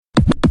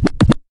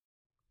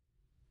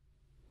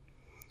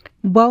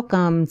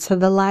Welcome to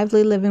the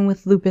Lively Living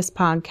with Lupus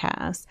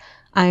podcast.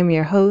 I am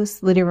your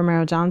host, Lydia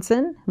Romero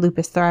Johnson,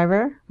 lupus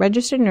thriver,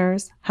 registered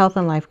nurse, health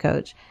and life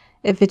coach.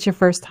 If it's your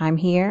first time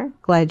here,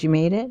 glad you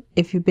made it.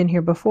 If you've been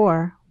here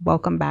before,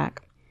 welcome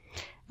back.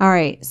 All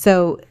right,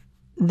 so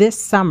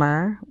this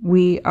summer,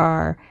 we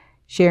are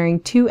sharing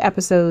 2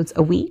 episodes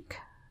a week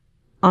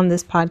on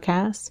this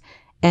podcast,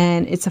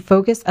 and it's a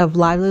focus of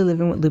Lively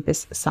Living with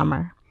Lupus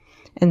Summer.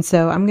 And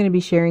so I'm going to be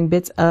sharing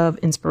bits of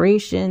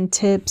inspiration,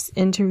 tips,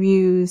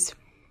 interviews,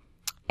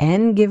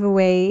 and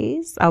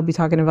giveaways. I'll be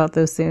talking about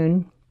those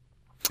soon.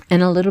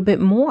 And a little bit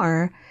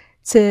more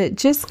to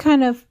just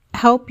kind of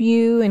help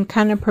you and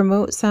kind of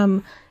promote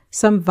some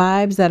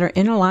vibes that are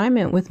in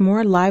alignment with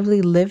more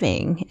lively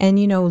living. And,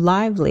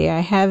 lively, I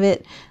have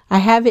it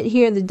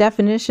here, the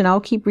definition, I'll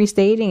keep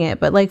restating it,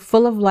 but like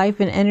full of life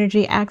and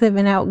energy, active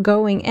and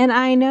outgoing. And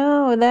I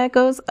know that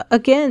goes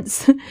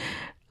against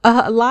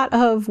a lot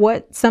of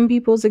what some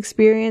people's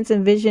experience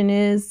and vision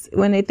is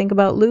when they think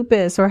about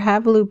lupus or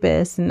have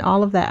lupus and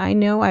all of that. I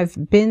know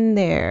I've been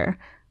there.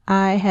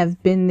 I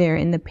have been there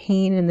in the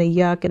pain and the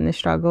yuck and the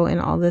struggle and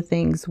all the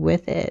things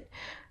with it.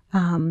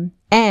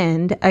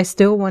 And I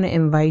still want to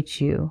invite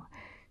you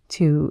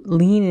to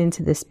lean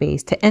into this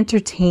space, to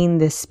entertain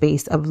this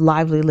space of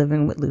lively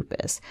living with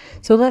lupus.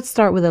 So let's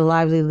start with a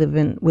lively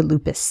living with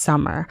lupus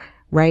summer,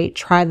 right?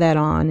 Try that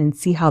on and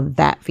see how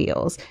that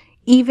feels.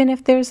 Even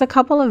if there's a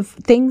couple of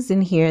things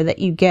in here that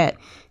you get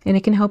and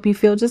it can help you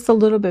feel just a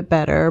little bit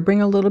better or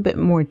bring a little bit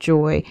more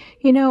joy.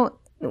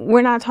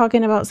 We're not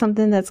talking about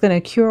something that's going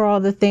to cure all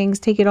the things,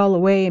 take it all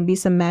away and be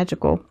some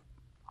magical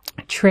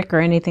trick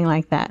or anything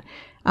like that.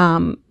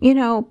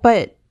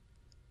 But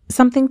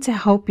something to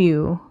help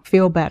you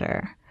feel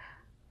better,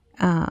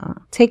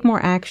 take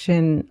more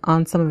action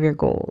on some of your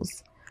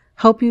goals,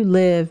 help you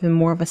live in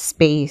more of a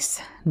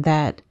space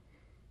that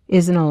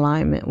is in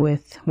alignment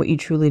with what you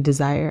truly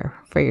desire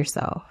for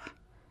yourself.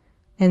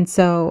 And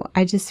so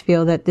I just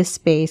feel that this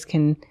space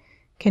can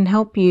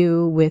help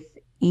you with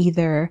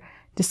either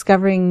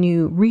discovering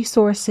new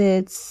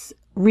resources,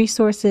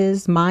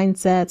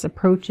 mindsets,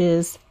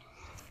 approaches,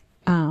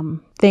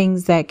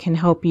 things that can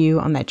help you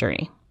on that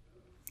journey.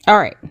 All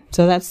right.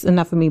 So that's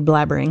enough of me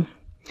blabbering.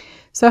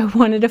 So I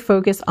wanted to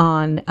focus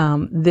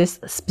on this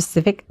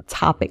specific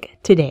topic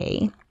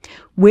today,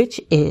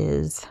 which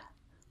is,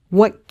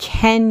 what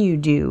can you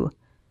do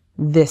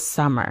this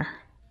summer?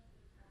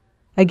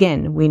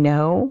 Again, we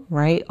know,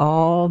 right?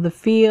 All the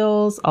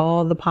feels,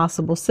 all the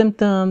possible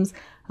symptoms,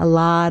 a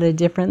lot of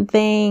different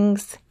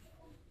things,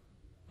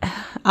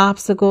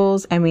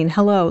 obstacles. I mean,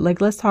 hello,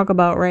 let's talk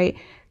about, right,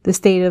 the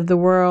state of the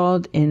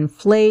world,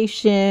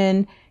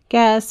 inflation,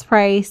 gas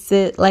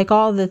prices,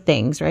 all the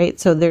things, right?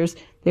 So there's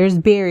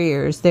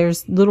barriers,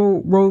 there's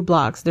little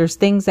roadblocks, there's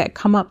things that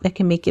come up that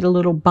can make it a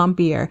little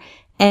bumpier.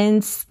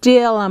 And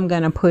still, I'm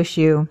going to push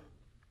you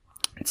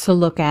to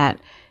look at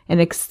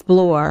and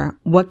explore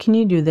what can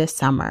you do this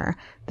summer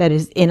that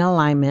is in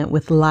alignment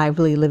with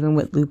Lively Living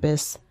with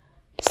Lupus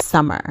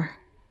Summer.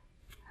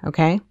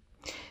 Okay.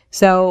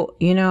 So,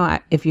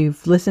 if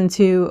you've listened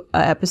to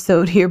an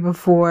episode here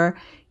before,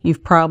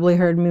 you've probably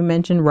heard me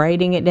mention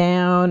writing it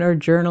down or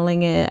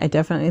journaling it. I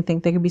definitely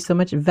think there could be so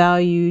much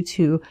value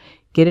to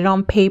get it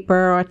on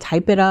paper or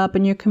type it up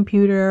in your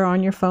computer or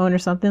on your phone or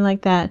something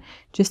like that,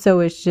 just so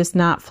it's just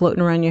not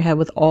floating around your head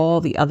with all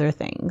the other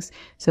things,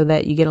 so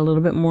that you get a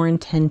little bit more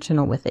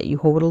intentional with it. You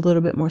hold a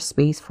little bit more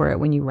space for it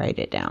when you write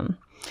it down.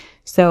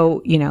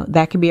 So,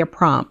 that could be a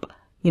prompt.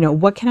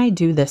 What can I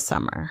do this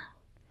summer?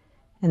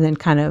 And then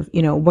kind of,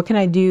 what can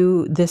I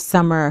do this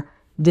summer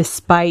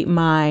despite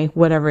my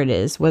whatever it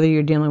is, whether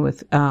you're dealing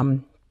with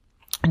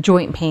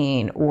joint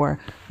pain or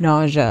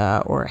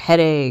nausea or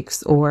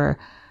headaches or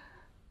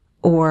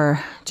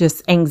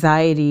just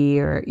anxiety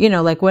or,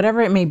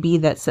 whatever it may be,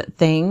 that's a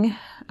thing.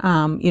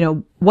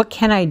 What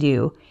can I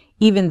do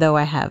even though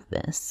I have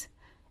this?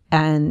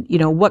 And,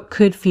 what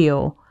could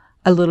feel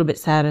a little bit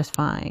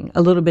satisfying,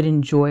 a little bit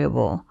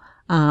enjoyable?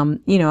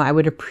 I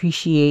would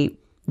appreciate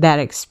that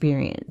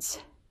experience.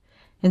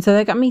 And so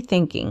that got me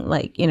thinking,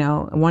 I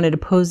wanted to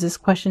pose this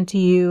question to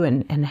you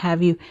and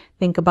have you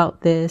think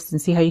about this and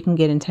see how you can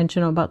get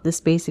intentional about this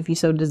space if you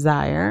so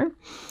desire.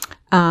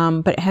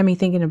 But it had me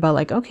thinking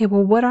about okay,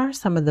 well, what are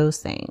some of those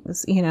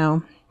things,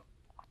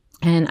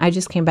 And I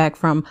just came back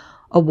from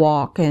a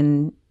walk,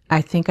 and I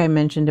think I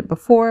mentioned it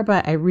before,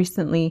 but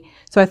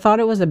so I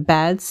thought it was a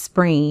bad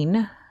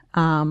sprain.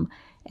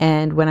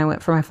 And when I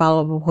went for my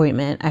follow-up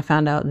appointment, I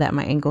found out that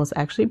my ankle is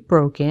actually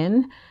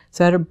broken.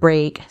 So I had a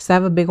break. So I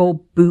have a big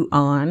old boot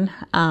on.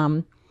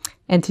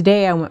 And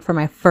today I went for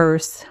my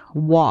first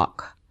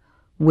walk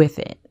with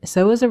it.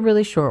 So it was a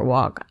really short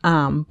walk.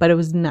 But it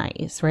was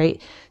nice,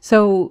 right?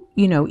 So,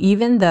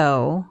 even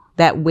though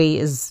that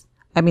weight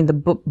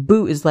the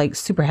boot is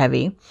super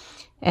heavy,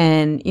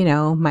 and,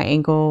 my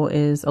ankle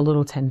is a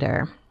little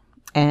tender,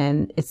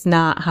 and it's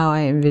not how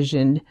I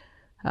envisioned,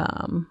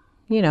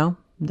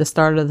 the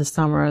start of the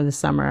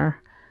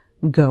summer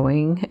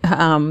going.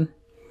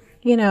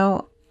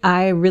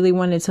 I really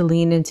wanted to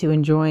lean into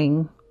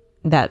enjoying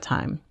that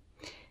time.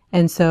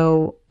 And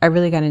so I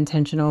really got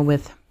intentional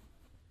with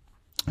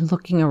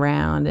looking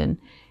around and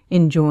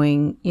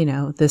enjoying,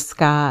 the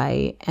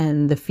sky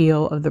and the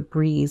feel of the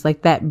breeze.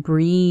 Like that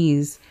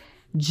breeze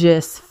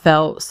just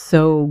felt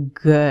so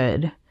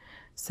good.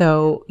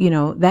 So,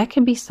 that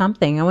can be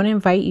something. I want to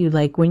invite you,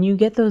 like when you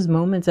get those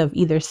moments of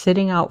either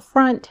sitting out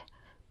front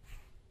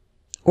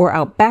or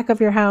out back of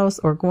your house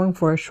or going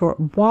for a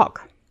short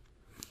walk,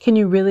 can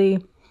you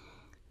really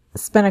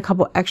spend a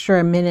couple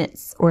extra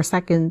minutes or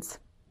seconds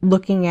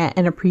looking at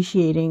and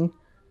appreciating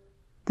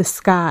the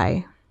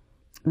sky,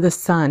 the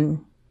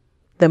sun,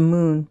 the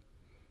moon,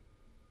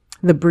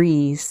 the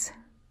breeze,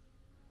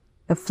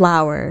 the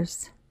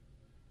flowers?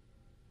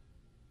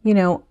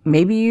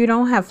 Maybe you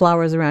don't have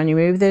flowers around you.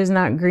 Maybe there's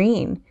not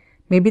green.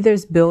 Maybe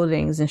there's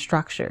buildings and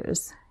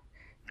structures.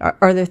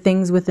 Are there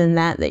things within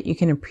that you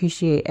can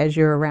appreciate as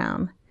you're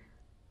around?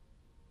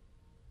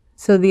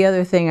 So the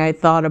other thing I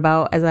thought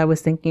about as I was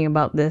thinking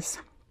about this,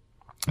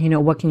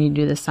 what can you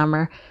do this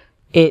summer?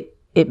 It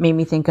made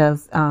me think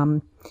of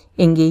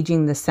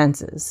engaging the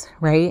senses,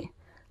 right?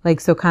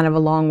 Like, so kind of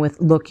along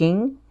with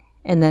looking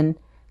and then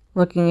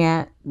looking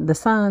at the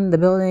sun, the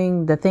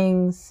building, the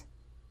things,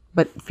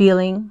 but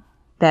feeling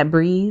that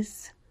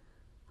breeze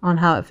on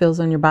how it feels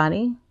on your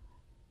body.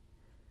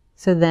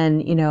 So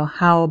then,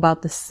 how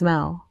about the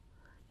smell?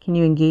 Can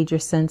you engage your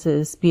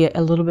senses? Be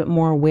a little bit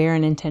more aware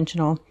and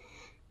intentional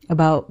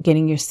about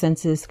getting your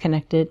senses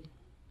connected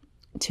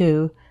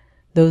to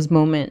those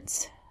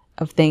moments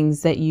of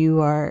things that you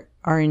are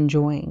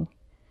enjoying.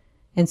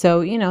 And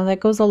so, that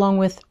goes along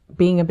with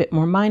being a bit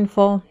more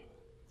mindful.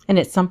 And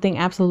it's something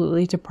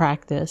absolutely to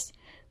practice.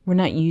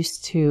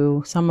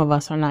 Some of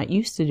us are not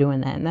used to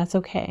doing that, and that's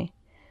okay.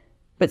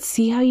 But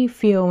see how you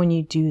feel when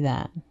you do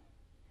that.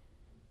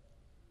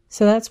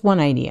 So that's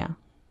one idea.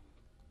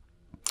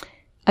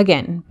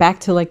 Again, back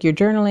to like your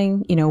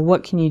journaling,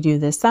 what can you do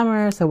this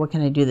summer? So what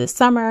can I do this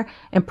summer?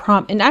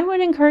 And I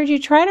would encourage you,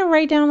 try to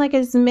write down like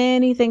as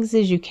many things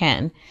as you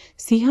can.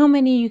 See how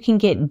many you can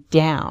get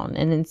down,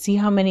 and then see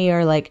how many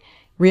are like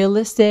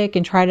realistic,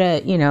 and try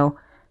to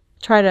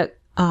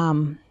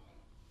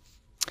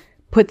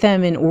put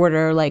them in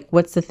order. Like,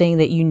 what's the thing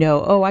that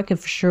I could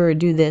for sure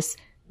do this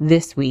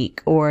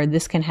week, or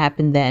this can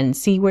happen then.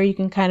 See where you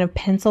can kind of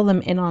pencil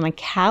them in on a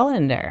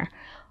calendar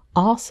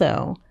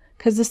also.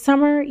 Because the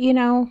summer,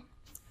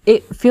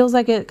 it feels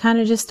like it kind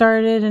of just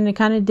started, and it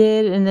kind of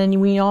did. And then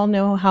we all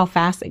know how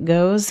fast it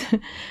goes.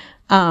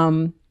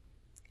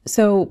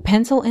 So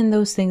pencil in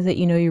those things that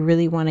you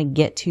really want to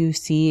get to,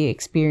 see,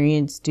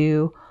 experience,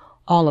 do,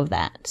 all of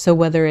that. So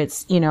whether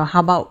it's, how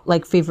about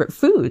like favorite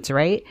foods,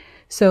 right?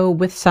 So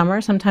with summer,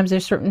 sometimes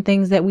there's certain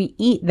things that we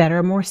eat that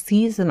are more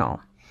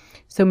seasonal.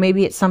 So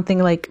maybe it's something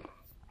like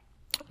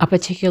a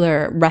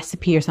particular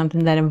recipe or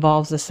something that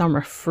involves a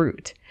summer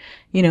fruit.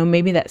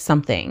 Maybe that's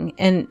something.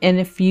 And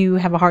if you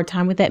have a hard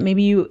time with that,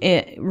 maybe you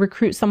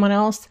recruit someone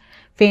else,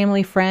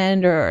 family,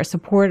 friend, or a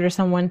support or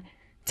someone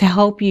to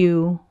help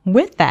you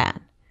with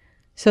that,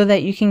 so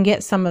that you can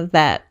get some of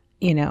that,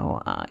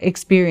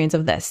 experience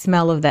of that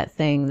smell of that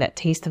thing, that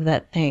taste of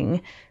that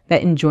thing,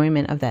 that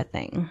enjoyment of that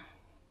thing.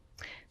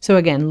 So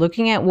again,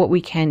 looking at what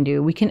we can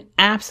do,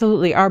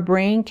 our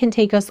brain can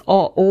take us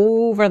all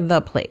over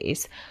the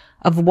place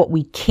of what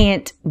we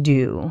can't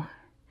do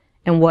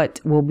and what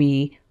will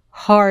be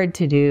hard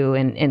to do,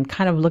 and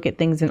kind of look at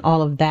things in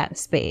all of that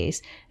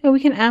space. And we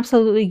can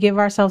absolutely give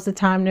ourselves the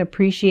time to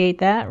appreciate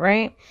that,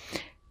 right?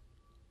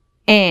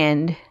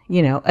 And,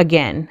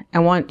 again, I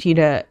want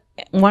to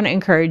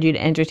encourage you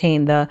to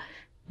entertain the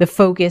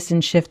focus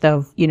and shift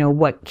of,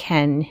 what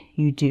can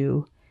you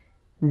do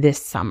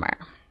this summer?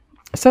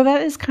 So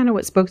that is kind of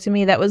what spoke to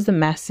me. That was the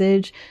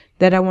message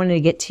that I wanted to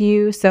get to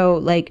you. So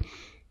like,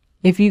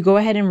 if you go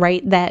ahead and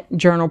write that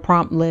journal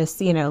prompt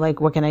list,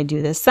 like what can I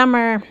do this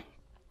summer?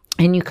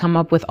 And you come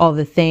up with all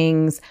the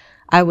things,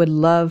 I would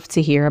love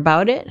to hear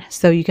about it.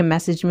 So you can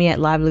message me at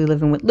Lively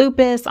Living with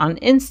Lupus on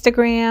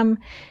Instagram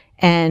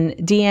and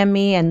DM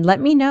me and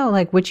let me know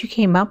like what you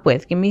came up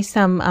with. Give me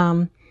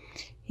some,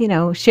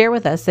 share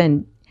with us.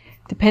 And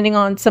depending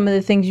on some of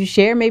the things you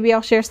share, maybe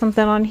I'll share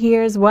something on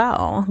here as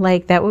well.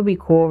 Like that would be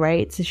cool,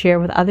 right? To share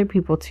with other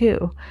people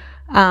too.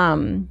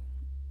 So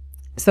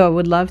I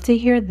would love to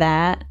hear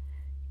that.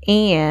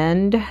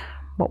 And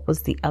what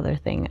was the other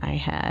thing I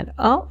had?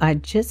 Oh, I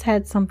just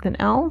had something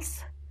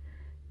else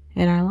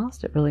and I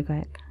lost it really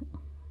quick.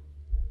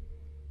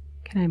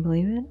 Can I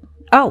believe it?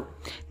 Oh,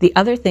 the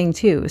other thing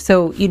too.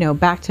 So,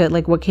 back to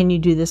like, what can you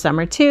do this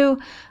summer too?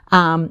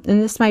 And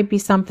this might be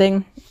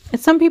something,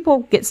 and some people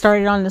get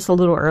started on this a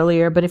little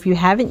earlier, but if you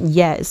haven't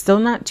yet, it's still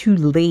not too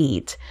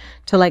late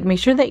to like make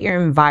sure that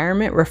your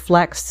environment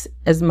reflects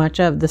as much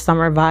of the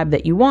summer vibe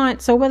that you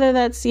want. So whether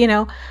that's,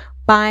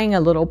 buying a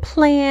little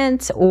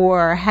plant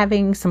or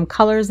having some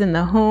colors in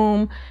the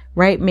home,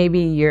 right? Maybe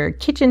your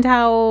kitchen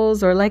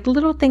towels or like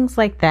little things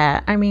like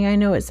that. I mean, I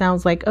know it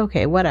sounds like,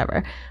 okay,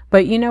 whatever,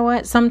 but you know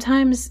what?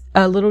 Sometimes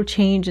a little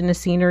change in the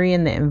scenery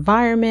and the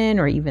environment,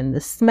 or even the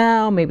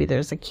smell, maybe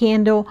there's a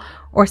candle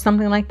or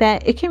something like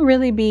that, it can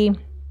really be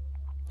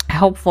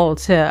helpful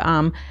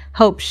to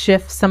help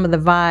shift some of the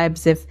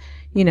vibes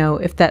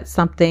if that's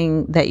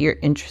something that you're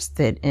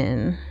interested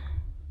in.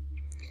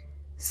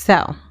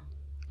 So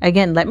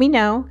again, let me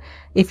know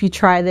if you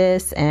try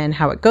this and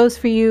how it goes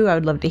for you. I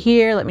would love to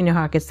hear. Let me know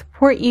how I can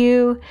support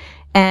you.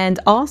 And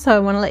also, I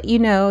want to let you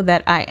know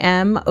that I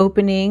am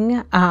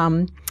opening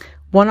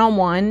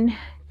one-on-one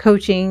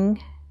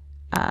coaching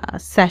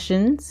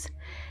sessions.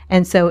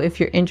 And so if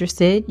you're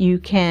interested, you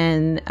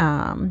can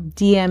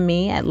DM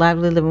me at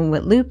Lively Living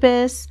with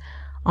Lupus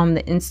on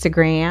the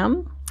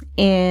Instagram.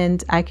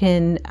 And I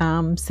can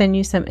send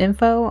you some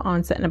info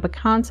on setting up a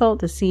consult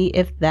to see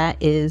if that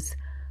is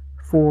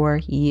for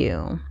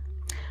you.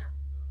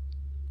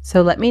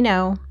 So let me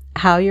know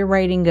how your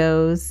writing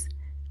goes,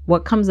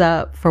 what comes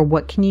up for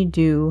what can you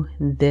do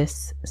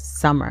this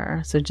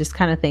summer. So just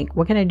kind of think,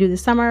 what can I do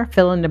this summer?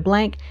 Fill in the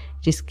blank.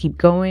 Just keep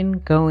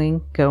going.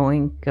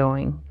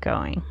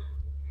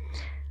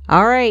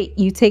 All right,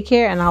 you take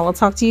care and I will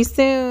talk to you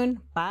soon.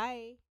 Bye.